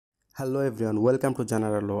Hello everyone, welcome to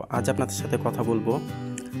জানার আলো। আজ আপনাদের সাথে কথা বলবো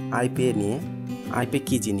আইপে নিয়ে। আইপে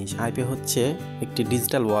কী জিনিস? আইপে হচ্ছে একটি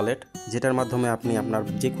ডিজিটাল ওয়ালেট, যেটার মাধ্যমে আপনি আপনার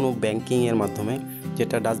যে কোনো ব্যাংকিংয়ের মাধ্যমে,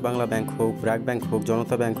 যেটা ডাচ বাংলা ব্যাংক হোক, ব্র্যাক ব্যাংক হোক,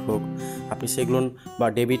 জনতা ব্যাংক হোক, আপনি সেগুলো বা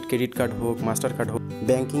ডেবিট ক্রেডিট কার্ড হোক, মাস্টার কার্ড হোক,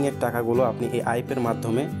 ব্যাংকিংয়ের টাকাগুলো আপনি এই আইপের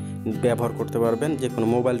মাধ্যমে ব্যবহার করতে পারবেন। যে কোনো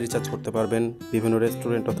মোবাইল রিচার্জ করতে পারবেন, বিভিন্ন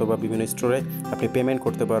রেস্টুরেন্ট অথবা বিভিন্ন স্টোরে আপনি পেমেন্ট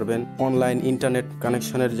করতে পারবেন, অনলাইন ইন্টারনেট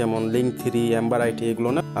কানেকশনের যেমন লিঙ্ক 3, এম্বার আইটি, এগুলো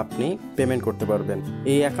না আপনি পেমেন্ট করতে পারবেন।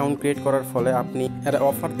 এই অ্যাকাউন্ট ক্রিয়েট করার ফলে আপনি একটা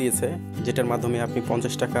অফার দিয়েছে, যেটার মাধ্যমে আপনি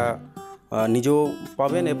 50 টাকা নিজেও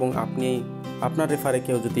পাবেন এবং আপনি আপনার রেফারে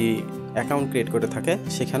কেউ যদি অ্যাকাউন্ট ক্রিয়েট করে থাকে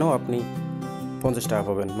সেখানেও আপনি 50 টাকা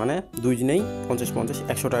পাবেন, মানে দুইজনেই 50-50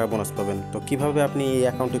 100 টাকা বোনাস পাবেন। তো কীভাবে আপনি এই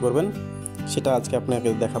অ্যাকাউন্টটি করবেন সেটা আজকে আপনাকে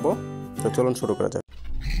দেখাবো। তো চলুন শুরু করা যাক।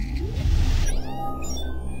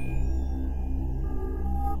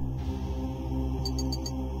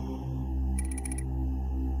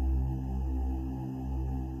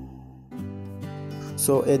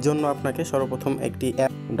 সো এর জন্য আপনাকে সর্বপ্রথম একটি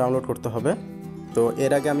অ্যাপ ডাউনলোড করতে হবে। তো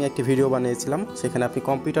এর আগে আমি একটি ভিডিও বানিয়েছিলাম, সেখানে আপনি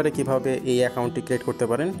কম্পিউটারে কিভাবে এই অ্যাকাউন্টটি ক্রিয়েট করতে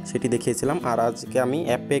পারেন সেটি দেখিয়েছিলাম। আর আজকে আমি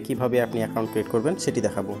অ্যাপে কিভাবে আপনি অ্যাকাউন্ট ক্রিয়েট করবেন সেটি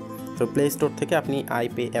দেখাবো। তো প্লে স্টোর থেকে আপনি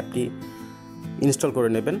আইপে অ্যাপটি ইনস্টল করে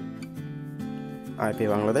নেবেন, আইপে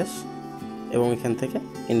বাংলাদেশ, এবং এখান থেকে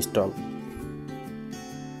ইনস্টল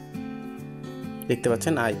দেখতে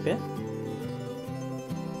পাচ্ছেন আইপে।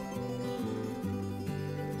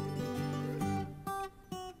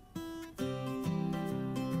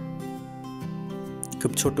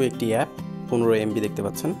 খুব ছোট একটি অ্যাপ, 15 MB দেখতে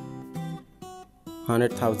পাচ্ছেন,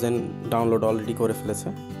 100,000 ডাউনলোড অলরেডি করে ফেলেছে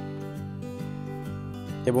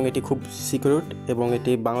এবং এটি খুব সিকিউর এবং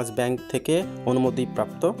এটি বাংলাদেশ ব্যাংক থেকে অনুমতি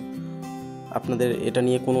প্রাপ্ত। আপনাদের এটা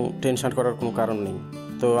নিয়ে কোনো টেনশন করার কোনো কারণ নেই।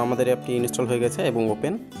 তো আমাদের অ্যাপটি ইনস্টল হয়ে গেছে এবং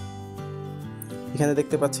ওপেন। এখানে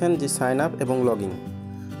দেখতে পাচ্ছেন যে সাইন আপ এবং লগ ইন।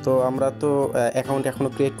 তো আমরা তো অ্যাকাউন্ট এখনও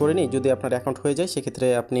ক্রিয়েট করিনি। যদি আপনার অ্যাকাউন্ট হয়ে যায় সেক্ষেত্রে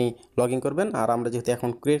আপনি লগ ইন করবেন, আর আমরা যেহেতু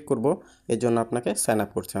অ্যাকাউন্ট ক্রিয়েট করব এর জন্য আপনাকে সাইন আপ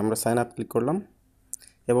করছে। আমরা সাইন আপ ক্লিক করলাম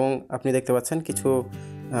এবং আপনি দেখতে পাচ্ছেন কিছু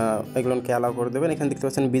এগুলোকে অ্যালাউ করে দেবেন। এখানে দেখতে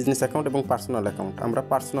পাচ্ছেন বিজনেস অ্যাকাউন্ট এবং পার্সোনাল অ্যাকাউন্ট। আমরা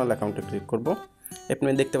পার্সোনাল অ্যাকাউন্টে ক্লিক করব। আপনি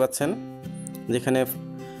দেখতে পাচ্ছেন যেখানে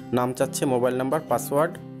নাম চাচ্ছে, mobile number,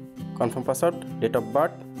 password, confirm password, date of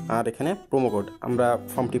birth, আর এখানে প্রোমো কোড। আমরা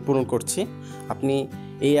ফর্মটি পূরণ করছি। আপনি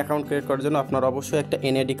এই অ্যাকাউন্ট ক্রিয়েট করার জন্য আপনার অবশ্যই একটা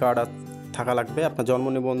NID কার্ড থাকা লাগবে। আপনার জন্ম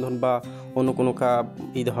নিবন্ধন বা অন্য কোনো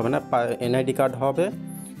হবে না, NID কার্ড হবে,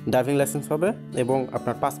 ড্রাইভিং লাইসেন্স হবে এবং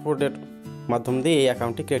আপনার পাসপোর্টের মাধ্যম দিয়ে এই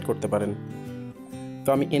অ্যাকাউন্টটি ক্রিয়েট করতে পারেন। তো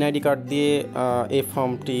আমি NID কার্ড দিয়ে এই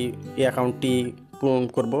অ্যাকাউন্টটি পূরণ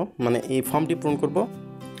করব, মানে এই ফর্মটি পূরণ করব।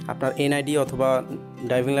 আপনার NID অথবা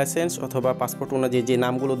ড্রাইভিং লাইসেন্স অথবা পাসপোর্ট অনুযায়ী যে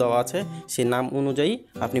নামগুলো দেওয়া আছে সেই নাম অনুযায়ী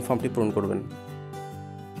আপনি ফর্মটি পূরণ করবেন।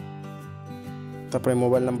 তারপরে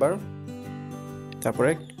মোবাইল নাম্বার, তারপরে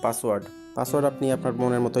পাসওয়ার্ড আপনি আপনার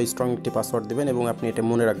মনের মতো স্ট্রং একটি পাসওয়ার্ড দেবেন এবং আপনি এটা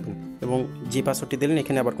মনে রাখবেন। এবং যে পাসওয়ার্ডটি দিলেন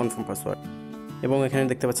এখানে আবার কনফার্ম পাসওয়ার্ড। এবং এখানে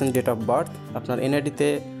দেখতে পাচ্ছেন ডেট অফ বার্থ। আপনার NID-তে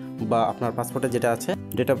বা আপনার পাসপোর্টে যেটা আছে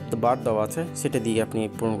ডেট অফ দ্য বার্থ দেওয়া আছে সেটা দিয়ে আপনি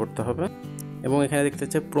পূরণ করতে হবে। এবং এখানে দেখতে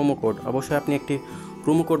পাচ্ছেন প্রোমো কোড। অবশ্যই আপনি একটি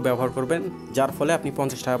প্রোমো কোড ব্যবহার করবেন, যার ফলে আপনি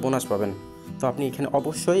 50 টাকা বোনাস পাবেন। তো আপনি এখানে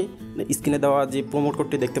অবশ্যই স্ক্রিনে দেওয়া যে প্রোমো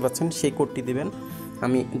কোডটি দেখতে পাচ্ছেন সেই কোডটি দিবেন।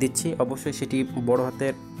 আমি দিচ্ছি। অবশ্যই সেটি বড়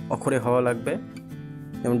হাতের অক্ষরে হওয়া লাগবে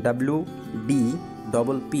এবং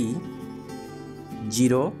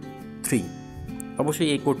WDP03 অবশ্যই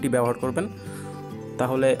এই কোডটি ব্যবহার করবেন,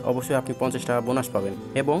 তাহলে অবশ্যই আপনি 50 টাকা বোনাস পাবেন।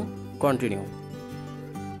 এবং কন্টিনিউ।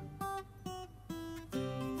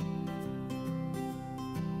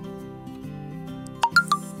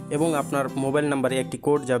 এবং আপনার মোবাইল নাম্বারে একটি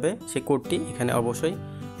কোড যাবে, সেই কোডটি এখানে অবশ্যই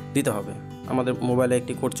দিতে হবে। আমাদের মোবাইলে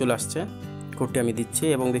একটি কোড চলে আসছে, কোডটি আমি দিচ্ছি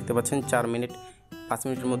এবং দেখতে পাচ্ছেন 5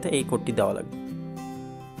 মিনিটের মধ্যে এই কোডটি দেওয়া লাগবে।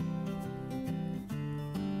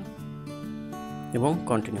 এবং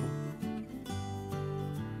কন্টিনিউ।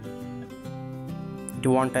 এটি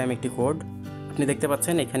ওয়ান টাইম একটি কোড। আপনি দেখতে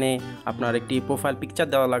পাচ্ছেন এখানে আপনার একটি প্রোফাইল পিকচার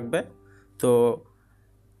দেওয়া লাগবে। তো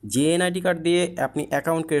যে NID কার্ড দিয়ে আপনি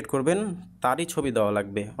অ্যাকাউন্ট ক্রিয়েট করবেন তারই ছবি দেওয়া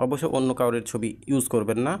লাগবে। অবশ্যই অন্য কারোর ছবি ইউজ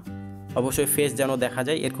করবেন না। অবশ্যই ফেস যেন দেখা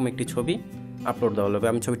যায় এরকম একটি ছবি আপলোড দেওয়া লাগবে।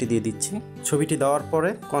 আমি ছবিটি দিয়ে দিচ্ছি। ছবিটি দেওয়ার পরে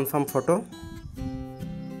কনফার্ম ফটো।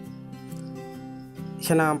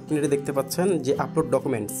 এখানে আপনি দেখতে পাচ্ছেন যে আপলোড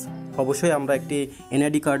ডকুমেন্টস। অবশ্যই আমরা একটি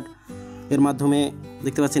NID কার্ড এর মাধ্যমে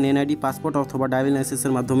দেখতে পাচ্ছেন NID, পাসপোর্ট অথবা ড্রাইভিং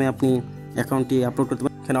লাইসেন্সের মাধ্যমে আপনি অ্যাকাউন্টটি আপলোড করতে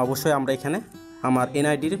পারেন। এখানে অবশ্যই আমরা এখানে আমার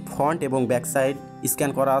NID-র ফ্রন্ট এবং ব্যাক সাইড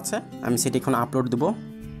স্ক্যান করা আছে, আমি সেটি এখন আপলোড দেব।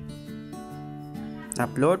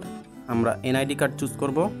 আপলোড, আমরা NID কার্ড চুজ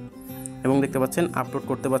করব এবং দেখতে পাচ্ছেন আপলোড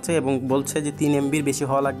করতে পারছে এবং বলছে যে 3 MB-র বেশি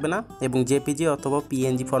হওয়া লাগবে না এবং JPG অথবা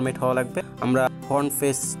PNG ফরম্যাট হওয়া লাগবে। আমরা ফন্ট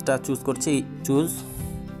ফেসটা চুজ করছি, চুজ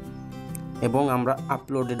এবং আমরা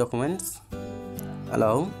আপলোড ডকুমেন্টস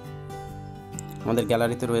অ্যালাউ, আমাদের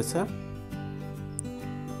গ্যালারিতে রয়েছে।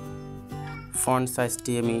 ফন্ট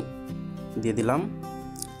সাইজটি আমি দিয়ে দিলাম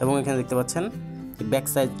এবং এখানে দেখতে পাচ্ছেন ব্যাক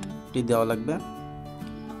সাইডটি দেওয়া লাগবে,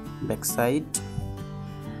 ব্যাক সাইড।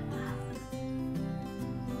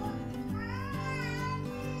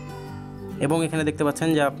 এবং এখানে দেখতে পাচ্ছেন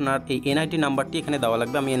যে আপনার এই এনআইটি নাম্বারটি এখানে দেওয়া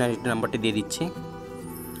লাগবে, আমি এনআইটি নাম্বারটি দিয়ে দিচ্ছি।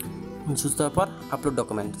 সুস্থ হওয়ার পর আপলোড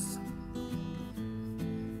ডকুমেন্টস,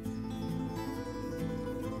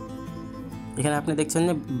 এখানে আপনি দেখছেন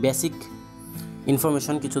যে বেসিক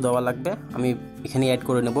ইনফরমেশন কিছু দেওয়া লাগবে, আমি এখানে অ্যাড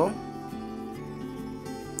করে নেব।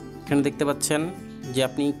 এখানে দেখতে পাচ্ছেন যে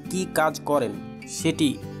আপনি কি কাজ করেন সেটি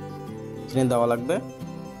এখানে দেওয়া লাগবে।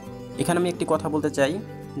 এখানে আমি একটি কথা বলতে চাই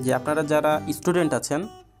যে আপনারা যারা স্টুডেন্ট আছেন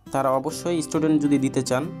তারা অবশ্যই স্টুডেন্ট যদি দিতে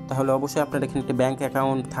চান তাহলে অবশ্যই আপনার এখানে একটি ব্যাঙ্ক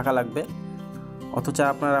অ্যাকাউন্ট থাকা লাগবে, অথচ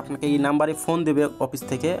আপনাকে এই নাম্বারে ফোন দেবে অফিস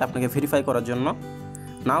থেকে আপনাকে ভেরিফাই করার জন্য।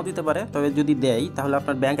 নাও দিতে পারে, তবে যদি দেয় তাহলে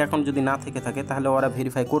আপনার ব্যাঙ্ক অ্যাকাউন্ট যদি না থেকে থাকে তাহলে ওরা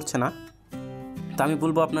ভেরিফাই করছে না। তো আমি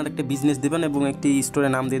বলবো আপনার একটা বিজনেস দেবেন এবং একটি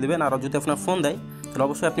স্টোরের নাম দিয়ে দেবেন। আর যদি আপনার ফোন দেয় তাহলে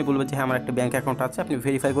অবশ্যই আপনি বলবেন যে হ্যাঁ আমার একটা ব্যাঙ্ক অ্যাকাউন্ট আছে, আপনি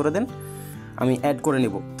ভেরিফাই করে দেন, আমি অ্যাড করে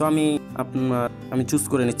নেব। তো আমি চুজ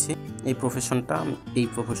করে নিচ্ছি এই প্রফেশনটা, এই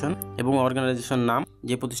প্রফেশন এবং অর্গানাইজেশন নাম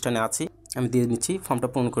যে প্রতিষ্ঠানে আছি আমি দিয়ে নিচ্ছি, ফর্মটা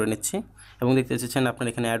পূরণ করে নিচ্ছি। এবং দেখতে পাচ্ছেন আপনার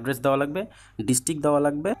এখানে অ্যাড্রেস দেওয়া লাগবে, ডিস্ট্রিক্ট দেওয়া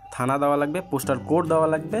লাগবে, থানা দেওয়া লাগবে, পোস্টাল কোড দেওয়া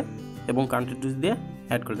লাগবে এবং কান্ট্রি ডিটেইলস দিয়ে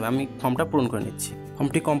অ্যাড করে দেবেন। আমি ফর্মটা পূরণ করে নিচ্ছি।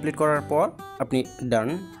 ফর্মটি কমপ্লিট করার পর আপনি ডান।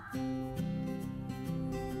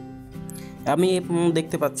 আমি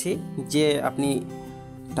দেখতে পাচ্ছি যে আপনি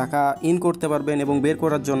টাকা ইন করতে পারবেন এবং বের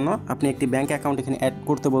করার জন্য আপনি একটি ব্যাঙ্ক অ্যাকাউন্ট এখানে অ্যাড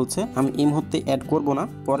করতে বলছে। আমি এই মুহূর্তে অ্যাড করব না,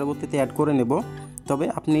 পরবর্তীতে অ্যাড করে নেব। তবে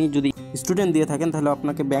আপনি যদি স্টুডেন্ট দিয়ে থাকেন তাহলে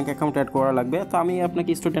আপনাকে ব্যাঙ্ক অ্যাকাউন্ট অ্যাড করা লাগবে। তো আমি আপনাকে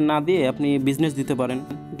স্টুডেন্ট না দিয়ে আপনি বিজনেস দিতে পারেন।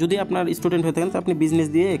 যদি আপনার স্টুডেন্ট হয়ে থাকেন তো আপনি বিজনেস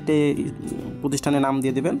দিয়ে একটি প্রতিষ্ঠানের নাম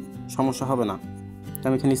দিয়ে দেবেন, সমস্যা হবে না। তো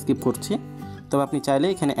আমি এখানে স্কিপ করছি, তবে আপনি চাইলে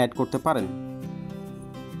এখানে অ্যাড করতে পারেন।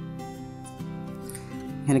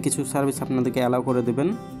 এখানে কিছু সার্ভিস আপনাদেরকে অ্যালাউ করে দেবেন,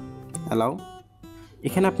 অ্যালাউ।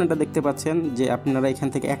 এখানে আপনারা দেখতে পাচ্ছেন যে আপনারা এখান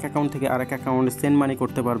থেকে এক অ্যাকাউন্ট থেকে আরেক অ্যাকাউন্টে সেন্ড মানি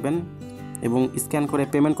করতে পারবেন এবং স্ক্যান করে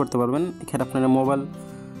পেমেন্ট করতে পারবেন। এখানে আপনারা মোবাইল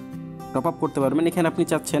টপ আপ করতে পারবেন। এখানে আপনি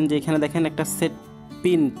চাচ্ছেন যে এখানে দেখেন একটা সেট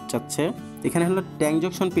পিন চাচ্ছে, এখানে হলো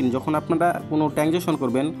ট্রানজ্যাকশন পিন। যখন আপনারা কোনো ট্রানজ্যাকশন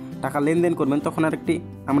করবেন, টাকা লেনদেন করবেন, তখন আরেকটি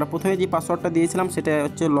আমরা প্রথমে যে পাসওয়ার্ডটা দিয়েছিলাম সেটা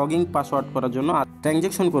হচ্ছে লগইন পাসওয়ার্ড করার জন্য, আর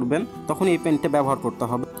ট্রানজ্যাকশন করবেন তখন এই পিনটা ব্যবহার করতে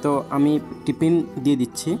হবে। তো আমি একটি পিন দিয়ে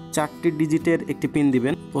দিচ্ছি, 4টি ডিজিটের একটি পিন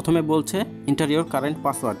দিবেন। প্রথমে বলছে এন্টার ইওর কারেন্ট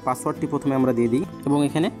পাসওয়ার্ড, পাসওয়ার্ডটি প্রথমে আমরা দিয়ে দিই এবং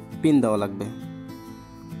এখানে পিন দেওয়া লাগবে।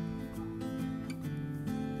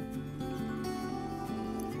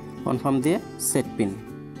 কনফার্ম দিয়ে সেট পিন,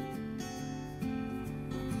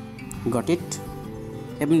 গট ইট।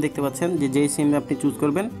 এবং দেখতে পাচ্ছেন যে যেই সিম আপনি চুজ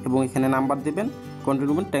করবেন এবং এখানে নাম্বার দেবেন, কন্টিনিউ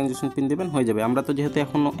করবেন, ট্রানজ্যাকশন পিন দেবেন, হয়ে যাবে। আমরা তো যেহেতু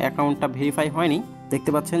এখনও অ্যাকাউন্টটা ভেরিফাই হয়নি, দেখতে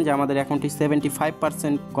পাচ্ছেন যে আমাদের অ্যাকাউন্টটি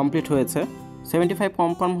 75% কমপ্লিট হয়েছে। 75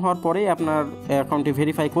 কনফার্ম হওয়ার পরেই আপনার অ্যাকাউন্টটি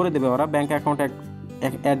ভেরিফাই করে দেবে ওরা। ব্যাঙ্ক অ্যাকাউন্ট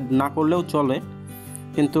অ্যাড না করলেও চলে,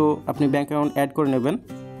 কিন্তু আপনি ব্যাঙ্ক অ্যাকাউন্ট অ্যাড করে নেবেন।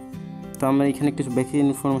 তো আমরা এখানে কিছু বেশি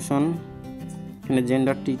ইনফরমেশন, এখানে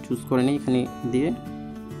জেন্ডারটি চুজ করে নিই, এখানে দিয়ে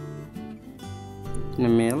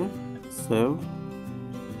মেল, সেভ।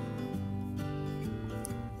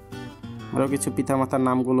 আরও কিছু পিতামাতার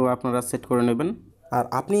নামগুলো আপনারা সেট করে নেবেন। আর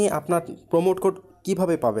আপনি আপনার প্রোমোট কোড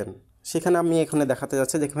কীভাবে পাবেন সেখানে আমি এখানে দেখাতে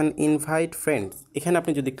যাচ্ছি। দেখবেন ইনভাইট ফ্রেন্ডস, এখানে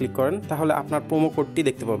আপনি যদি ক্লিক করেন তাহলে আপনার প্রোমো কোডটি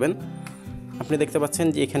দেখতে পাবেন। আপনি দেখতে পাচ্ছেন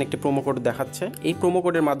যে এখানে একটি প্রোমো কোড দেখাচ্ছে। এই প্রোমো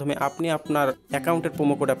কোডের মাধ্যমে আপনি আপনার অ্যাকাউন্টের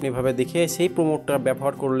প্রোমো কোড আপনি ভাবে দেখিয়ে সেই প্রোমোটা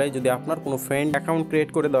ব্যবহার করলে, যদি আপনার কোনো ফ্রেন্ড অ্যাকাউন্ট ক্রিয়েট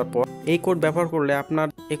করে দেওয়ার পর এই কোড ব্যবহার করলে,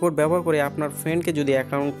 এই কোড ব্যবহার করে আপনার ফ্রেন্ডকে যদি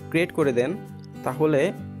অ্যাকাউন্ট ক্রিয়েট করে দেন তাহলে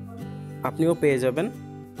আপনিও পেয়ে যাবেন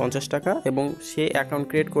 50 টাকা। এবং সে অ্যাকাউন্ট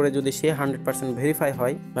ক্রিয়েট করে যদি সে 100% ভেরিফাই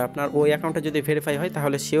হয় বা আপনার ওই অ্যাকাউন্টে যদি ভেরিফাই হয়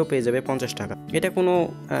তাহলে সেও পেয়ে যাবে 50 টাকা। এটা কোনো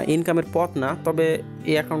ইনকামের পথ না, তবে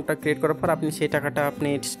এই অ্যাকাউন্টটা ক্রিয়েট করার পর আপনি সেই টাকাটা আপনি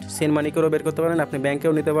সেন্ড মানি করেও বের করতে পারেন, আপনি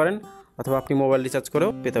ব্যাংকেও নিতে পারেন, অথবা আপনি মোবাইল রিচার্জ করেও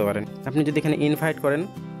পেতে পারেন। আপনি যদি এখানে ইনভাইট করেন,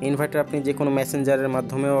 ইনভাইটটা আপনি যে কোনো মেসেঞ্জারের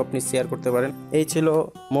মাধ্যমেও আপনি শেয়ার করতে পারেন। এই ছিল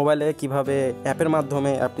মোবাইলে কিভাবে অ্যাপের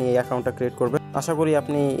মাধ্যমে আপনি এই অ্যাকাউন্টটা ক্রিয়েট করবেন। আশা করি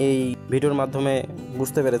আপনি এই ভিডিওর মাধ্যমে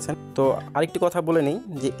বুঝতে পেরেছেন। তো আরেকটি কথা বলে নিই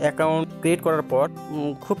যে অ্যাকাউন্ট ক্রিয়েট করার পর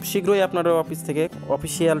খুব শীঘ্রই আপনার অফিস থেকে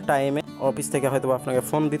অফিসিয়াল টাইমে অফিস থেকে হয়তো আপনাকে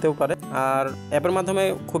ফোন দিতেও পারে। আর অ্যাপের মাধ্যমে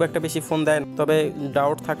খুব একটা বেশি ফোন দেয় না, তবে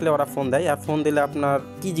ডাউট থাকলে ওরা ফোন দেয়। আর ফোন দিলে আপনার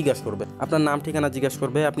কি জিজ্ঞাসা করবে, আপনার নাম ঠিকানা জিজ্ঞাসা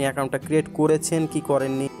করবে, আপনি অ্যাকাউন্টটা ক্রিয়েট করেছেন কি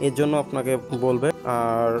করেননি এর জন্য আপনাকে বলবে,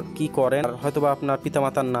 আর কি করেন, আর হয়তোবা আপনার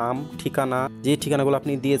পিতামাতার নাম, ঠিকানা, যে ঠিকানাগুলো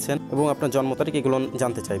আপনি দিয়েছেন এবং আপনার জন্ম তারিখ, এগুলো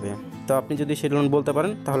জানতে চাইবে। তো আপনি যদি সেগুলো বলতে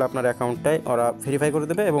পারেন তাহলে আপনার অ্যাকাউন্টটাই ওরা ভেরিফাই করে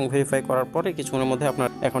দেবে এবং ভেরিফাই করার পরে কিছুক্ষণের মধ্যে আপনার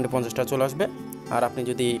অ্যাকাউন্টে 50 টাকা চলে আসবে। আর আপনি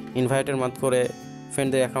যদি ইনভাইটের মাধ্যমে করে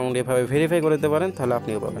ফ্রেন্ডদের অ্যাকাউন্ট এভাবে ভেরিফাই করে দিতে পারেন তাহলে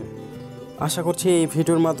আপনিও পাবেন। আশা করছি এই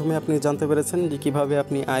ভিডিওর মাধ্যমে আপনি জানতে পেরেছেন যে কীভাবে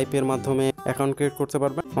আপনি আইপের মাধ্যমে অ্যাকাউন্ট ক্রিয়েট করতে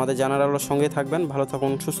পারবেন। আমাদের জানার আলোর সঙ্গেই থাকবেন। ভালো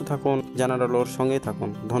থাকুন, সুস্থ থাকুন, জানার আলোর সঙ্গেই থাকুন।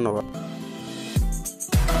 ধন্যবাদ।